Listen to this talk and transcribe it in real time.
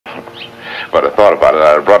I'd have thought about it,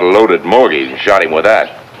 I'd have brought a loaded mortgage and shot him with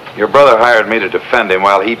that. Your brother hired me to defend him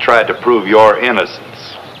while he tried to prove your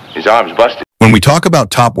innocence. His arm's busted. When we talk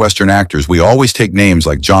about top Western actors, we always take names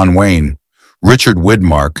like John Wayne, Richard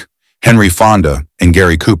Widmark, Henry Fonda, and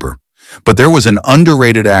Gary Cooper. But there was an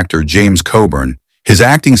underrated actor, James Coburn. His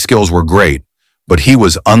acting skills were great, but he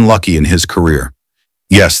was unlucky in his career.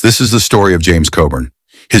 Yes, this is the story of James Coburn.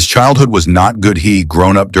 His childhood was not good. He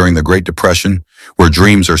grown up during the Great Depression, where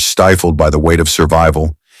dreams are stifled by the weight of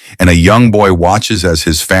survival, and a young boy watches as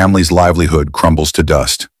his family's livelihood crumbles to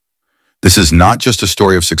dust. This is not just a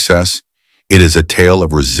story of success. It is a tale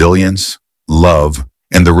of resilience, love,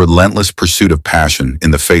 and the relentless pursuit of passion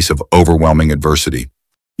in the face of overwhelming adversity.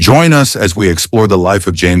 Join us as we explore the life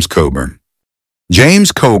of James Coburn.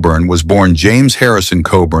 James Coburn was born James Harrison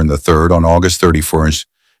Coburn III on August 31st,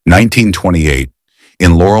 1928,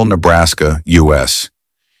 in Laurel, Nebraska, U.S.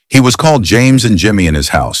 He was called James and Jimmy in his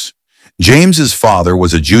house. James's father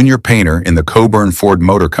was a junior painter in the Coburn Ford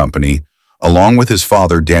Motor Company, along with his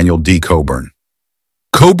father, Daniel D. Coburn.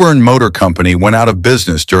 Coburn Motor Company went out of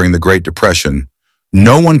business during the Great Depression.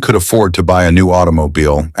 No one could afford to buy a new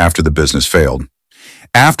automobile after the business failed.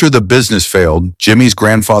 After the business failed, Jimmy's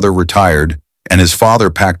grandfather retired, and his father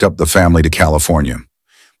packed up the family to California.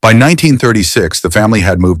 By 1936, the family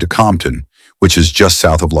had moved to Compton, which is just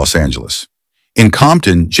south of Los Angeles. In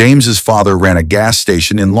Compton, James's father ran a gas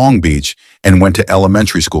station in Long Beach and went to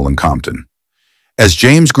elementary school in Compton. As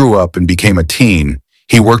James grew up and became a teen,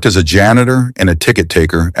 he worked as a janitor and a ticket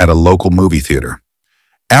taker at a local movie theater.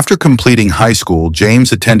 After completing high school,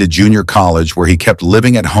 James attended junior college, where he kept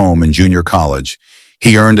living at home in junior college.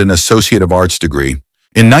 He earned an Associate of Arts degree.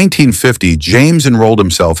 In 1950, James enrolled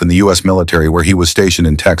himself in the U.S. military, where he was stationed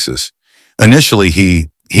in Texas. Initially, he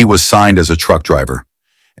was signed as a truck driver.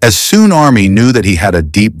 As soon Army knew that he had a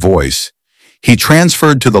deep voice, he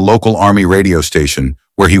transferred to the local Army radio station,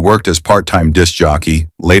 where he worked as part-time disc jockey.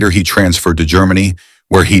 Later, he transferred to Germany,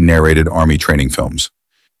 where he narrated Army training films.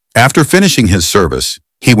 After finishing his service,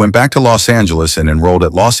 he went back to Los Angeles and enrolled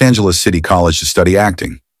at Los Angeles City College to study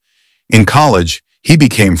acting. In college, he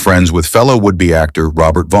became friends with fellow would-be actor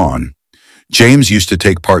Robert Vaughn. James used to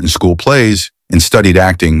take part in school plays and studied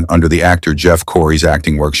acting under the actor Jeff Corey's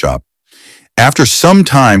acting workshop. After some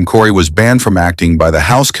time, Corey was banned from acting by the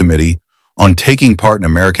House Committee on taking part in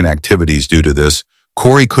American activities. Due to this,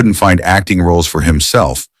 Corey couldn't find acting roles for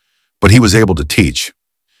himself, but he was able to teach.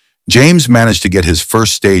 James managed to get his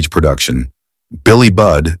first stage production, Billy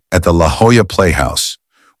Budd, at the La Jolla Playhouse,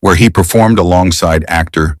 where he performed alongside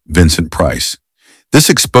actor Vincent Price. This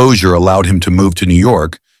exposure allowed him to move to New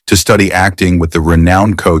York to study acting with the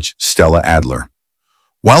renowned coach Stella Adler.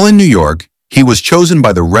 While in New York, he was chosen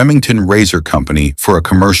by the Remington Razor Company for a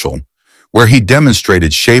commercial, where he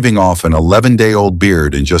demonstrated shaving off an 11-day-old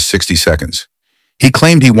beard in just 60 seconds. He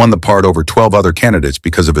claimed he won the part over 12 other candidates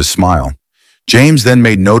because of his smile. James then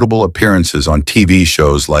made notable appearances on TV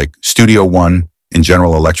shows like Studio One and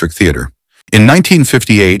General Electric Theater. In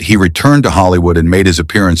 1958, he returned to Hollywood and made his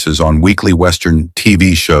appearances on weekly Western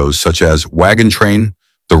TV shows such as Wagon Train,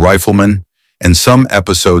 The Rifleman, and some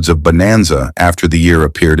episodes of Bonanza. After the year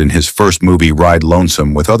appeared in his first movie Ride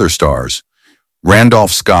Lonesome with other stars,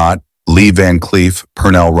 Randolph Scott, Lee Van Cleef,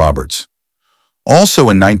 Pernell Roberts. Also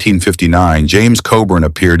in 1959, James Coburn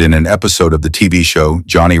appeared in an episode of the TV show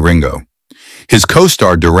Johnny Ringo. His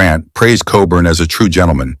co-star Durant praised Coburn as a true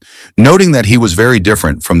gentleman, noting that he was very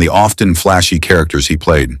different from the often flashy characters he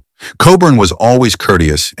played. Coburn was always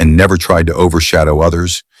courteous and never tried to overshadow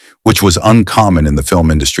others, which was uncommon in the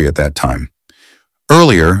film industry at that time.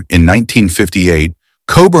 Earlier, in 1958,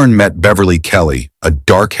 Coburn met Beverly Kelly, a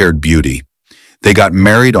dark-haired beauty. They got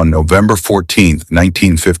married on November 14,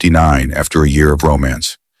 1959, after a year of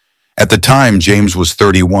romance. At the time, James was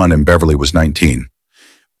 31 and Beverly was 19.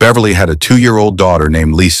 Beverly had a 2-year-old daughter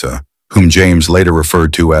named Lisa, whom James later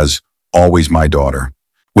referred to as "always my daughter."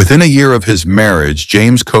 Within a year of his marriage,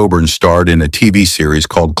 James Coburn starred in a TV series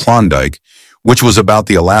called Klondike, which was about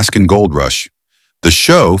the Alaskan gold rush. The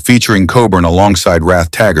show, featuring Coburn alongside Rath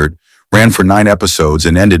Taggart, ran for 9 episodes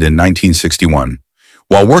and ended in 1961.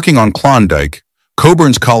 While working on Klondike,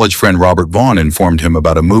 Coburn's college friend Robert Vaughn informed him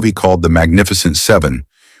about a movie called The Magnificent Seven,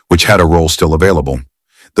 which had a role still available.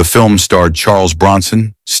 The film starred Charles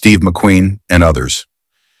Bronson, Steve McQueen, and others.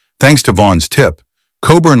 Thanks to Vaughn's tip,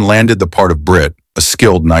 Coburn landed the part of Britt, a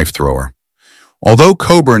skilled knife thrower. Although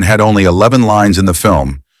Coburn had only 11 lines in the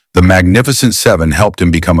film, The Magnificent Seven helped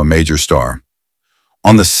him become a major star.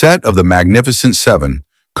 On the set of The Magnificent Seven,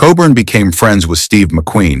 Coburn became friends with Steve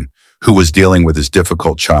McQueen, who was dealing with his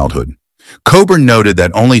difficult childhood. Coburn noted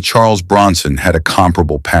that only Charles Bronson had a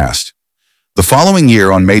comparable past. The following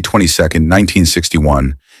year, on May 22,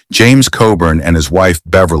 1961, James Coburn and his wife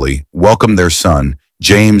Beverly welcomed their son,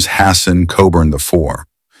 James Hassan Coburn IV.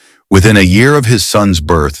 Within a year of his son's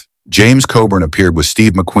birth, James Coburn appeared with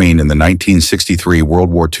Steve McQueen in the 1963 World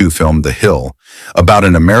War II film The Hill, about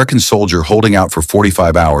an American soldier holding out for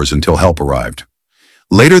 45 hours until help arrived.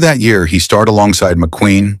 Later that year, he starred alongside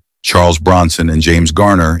McQueen, Charles Bronson, and James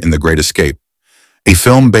Garner in The Great Escape, a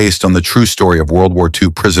film based on the true story of World War II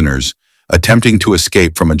prisoners attempting to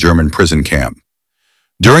escape from a German prison camp.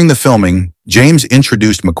 During the filming, James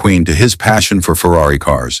introduced McQueen to his passion for Ferrari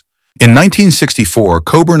cars. In 1964,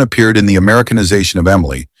 Coburn appeared in The Americanization of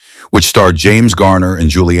Emily, which starred James Garner and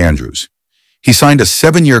Julie Andrews. He signed a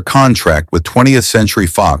 7-year contract with 20th Century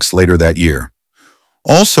Fox later that year.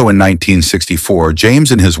 Also in 1964, James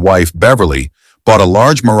and his wife, Beverly, bought a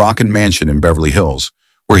large Moroccan mansion in Beverly Hills,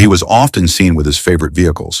 where he was often seen with his favorite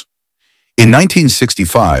vehicles. In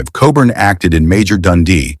 1965, Coburn acted in Major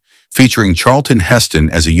Dundee, featuring Charlton Heston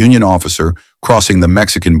as a Union officer crossing the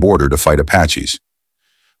Mexican border to fight Apaches.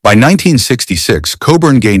 By 1966,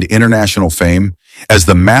 Coburn gained international fame as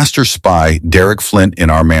the master spy Derek Flint in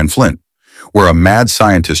Our Man Flint, where a mad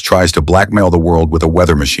scientist tries to blackmail the world with a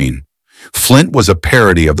weather machine. Flint was a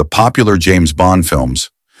parody of the popular James Bond films.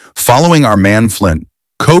 Following Our Man Flint,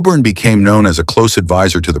 Coburn became known as a close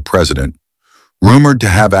advisor to the president, rumored to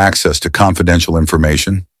have access to confidential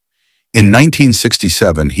information. In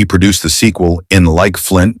 1967, he produced the sequel In Like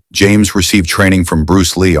Flint. James received training from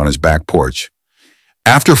Bruce Lee on his back porch.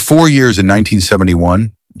 After 4 years in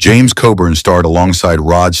 1971, James Coburn starred alongside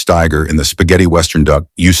Rod Steiger in the spaghetti western duck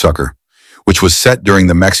You Sucker, which was set during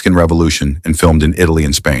the Mexican Revolution and filmed in Italy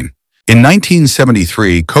and Spain. In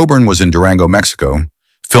 1973, Coburn was in Durango, Mexico,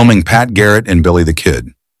 filming Pat Garrett and Billy the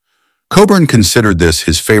Kid. Coburn considered this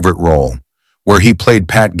his favorite role, where he played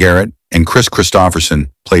Pat Garrett and Chris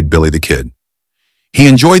Christopherson played Billy the Kid. He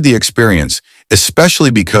enjoyed the experience,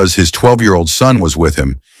 especially because his 12-year-old son was with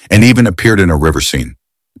him and even appeared in a river scene.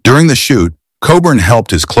 During the shoot, Coburn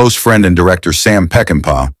helped his close friend and director Sam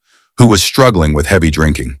Peckinpah, who was struggling with heavy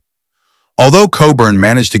drinking. Although Coburn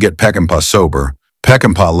managed to get Peckinpah sober,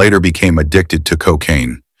 Peckinpah later became addicted to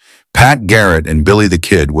cocaine. Pat Garrett and Billy the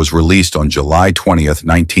Kid was released on July 20,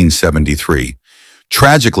 1973.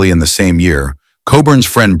 Tragically, in the same year, Coburn's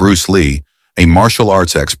friend Bruce Lee, a martial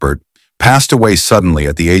arts expert, passed away suddenly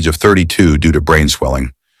at the age of 32 due to brain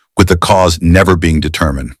swelling, with the cause never being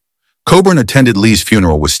determined. Coburn attended Lee's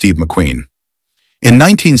funeral with Steve McQueen. In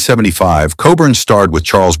 1975, Coburn starred with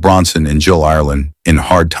Charles Bronson and Jill Ireland in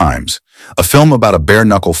Hard Times, a film about a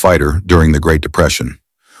bare-knuckle fighter during the Great Depression.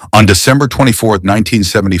 On December 24,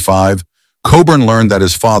 1975, Coburn learned that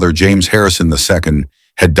his father, James Harrison II,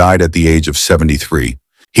 had died at the age of 73.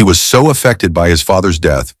 He was so affected by his father's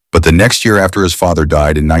death, but the next year after his father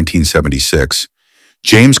died in 1976,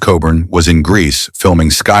 James Coburn was in Greece filming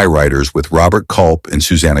Skywriters with Robert Culp and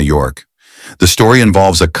Susanna York. The story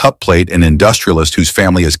involves a cup plate and industrialist whose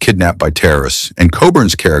family is kidnapped by terrorists, and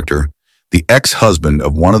Coburn's character, the ex-husband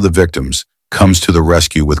of one of the victims, comes to the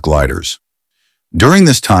rescue with gliders. During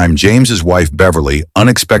this time, James's wife Beverly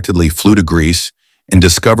unexpectedly flew to Greece and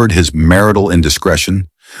discovered his marital indiscretion,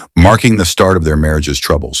 marking the start of their marriage's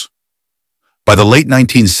troubles. By the late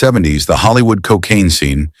 1970s, the Hollywood cocaine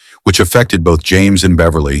scene, which affected both James and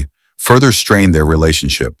Beverly, further strained their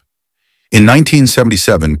relationship. In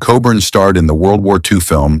 1977, Coburn starred in the World War II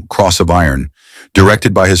film Cross of Iron,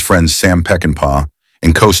 directed by his friend Sam Peckinpah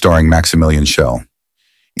and co-starring Maximilian Schell.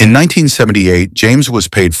 In 1978, James was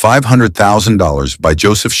paid $500,000 by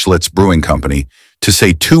Joseph Schlitz Brewing Company to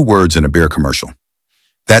say 2 words in a beer commercial.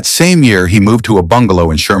 That same year, he moved to a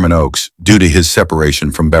bungalow in Sherman Oaks due to his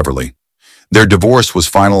separation from Beverly. Their divorce was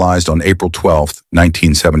finalized on April 12,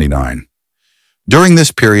 1979. During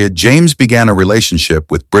this period, James began a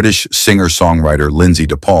relationship with British singer-songwriter Lindsay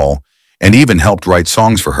DePaul and even helped write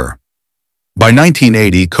songs for her. By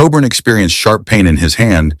 1980, Coburn experienced sharp pain in his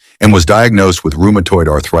hand and was diagnosed with rheumatoid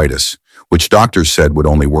arthritis, which doctors said would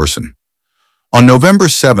only worsen. On November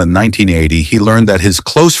 7, 1980, he learned that his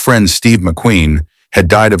close friend Steve McQueen had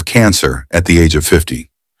died of cancer at the age of 50.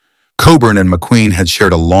 Coburn and McQueen had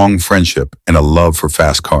shared a long friendship and a love for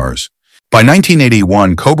fast cars. By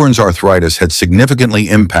 1981, Coburn's arthritis had significantly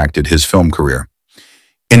impacted his film career.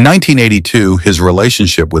 In 1982, his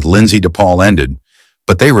relationship with Lindsay DePaul ended,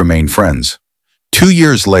 but they remained friends. 2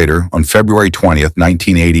 years later, on February 20,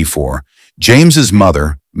 1984, James's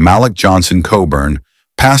mother, Malik Johnson Coburn,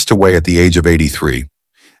 passed away at the age of 83.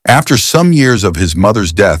 After some years of his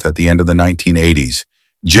mother's death at the end of the 1980s,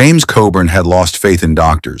 James Coburn had lost faith in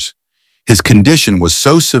doctors. His condition was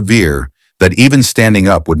so severe that even standing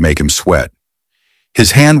up would make him sweat.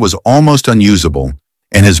 His hand was almost unusable,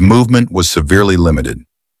 and his movement was severely limited.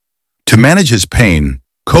 To manage his pain,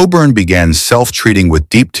 Coburn began self-treating with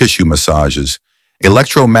deep tissue massages,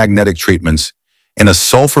 electromagnetic treatments, and a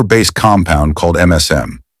sulfur-based compound called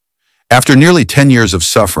MSM. After nearly 10 years of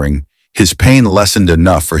suffering, his pain lessened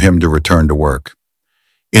enough for him to return to work.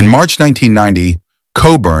 In March 1990,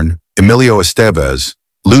 Coburn, Emilio Estevez,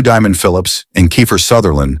 Lou Diamond Phillips, and Kiefer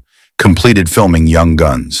Sutherland completed filming Young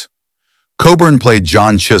Guns. Coburn played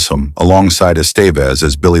John Chisholm alongside Estevez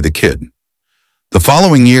as Billy the Kid. The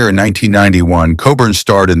following year, in 1991, Coburn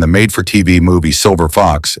starred in the made-for-TV movie Silver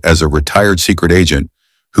Fox as a retired secret agent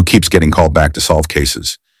who keeps getting called back to solve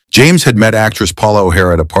cases. James had met actress Paula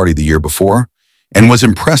O'Hara at a party the year before and was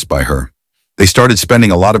impressed by her. They started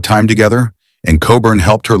spending a lot of time together, and Coburn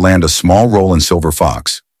helped her land a small role in Silver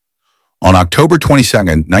Fox. On October 22,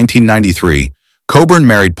 1993, Coburn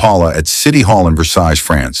married Paula at City Hall in Versailles,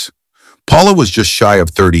 France. Paula was just shy of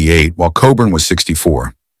 38, while Coburn was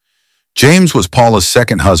 64. James was Paula's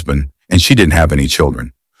second husband, and she didn't have any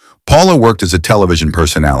children. Paula worked as a television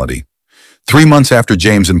personality. 3 months after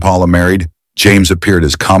James and Paula married, James appeared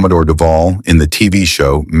as Commodore Duvall in the TV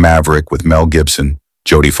show Maverick with Mel Gibson,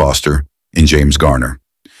 Jodie Foster, and James Garner.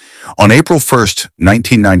 On April 1,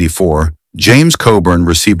 1994, James Coburn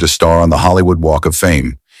received a star on the Hollywood Walk of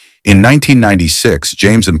Fame. In 1996,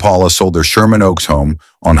 James and Paula sold their Sherman Oaks home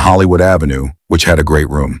on Hollywood Avenue, which had a great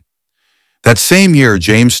room. That same year,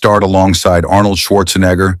 James starred alongside Arnold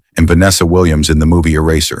Schwarzenegger and Vanessa Williams in the movie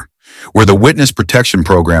Eraser, where the witness protection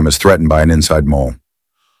program is threatened by an inside mole.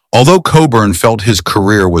 Although Coburn felt his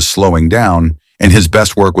career was slowing down and his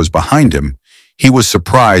best work was behind him, he was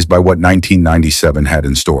surprised by what 1997 had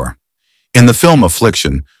in store. In the film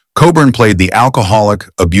Affliction, Coburn played the alcoholic,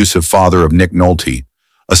 abusive father of Nick Nolte,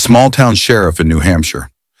 a small-town sheriff in New Hampshire.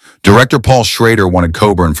 Director Paul Schrader wanted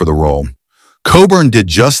Coburn for the role. Coburn did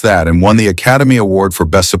just that and won the Academy Award for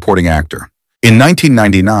Best Supporting Actor. In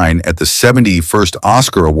 1999, at the 71st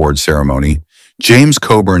Oscar Awards ceremony, James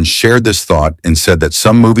Coburn shared this thought and said that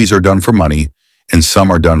some movies are done for money and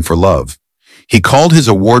some are done for love. He called his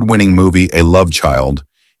award-winning movie a love child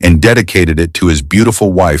and dedicated it to his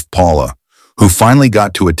beautiful wife, Paula, who finally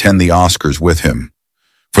got to attend the Oscars with him.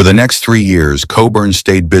 For the next 3 years, Coburn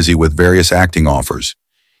stayed busy with various acting offers.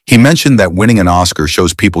 He mentioned that winning an Oscar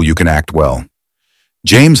shows people you can act well.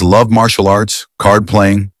 James loved martial arts, card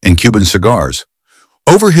playing, and Cuban cigars.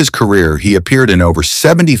 Over his career, he appeared in over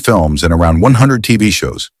 70 films and around 100 TV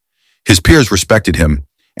shows. His peers respected him,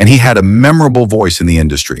 and he had a memorable voice in the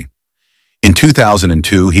industry. In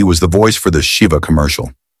 2002, he was the voice for the Shiva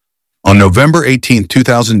commercial. On November 18,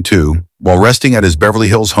 2002, while resting at his Beverly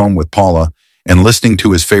Hills home with Paula and listening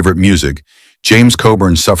to his favorite music, James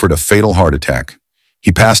Coburn suffered a fatal heart attack.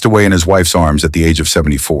 He passed away in his wife's arms at the age of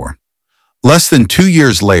 74. Less than 2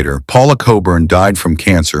 years later, Paula Coburn died from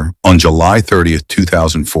cancer on July 30,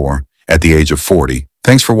 2004, at the age of 40.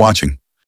 Thanks for watching.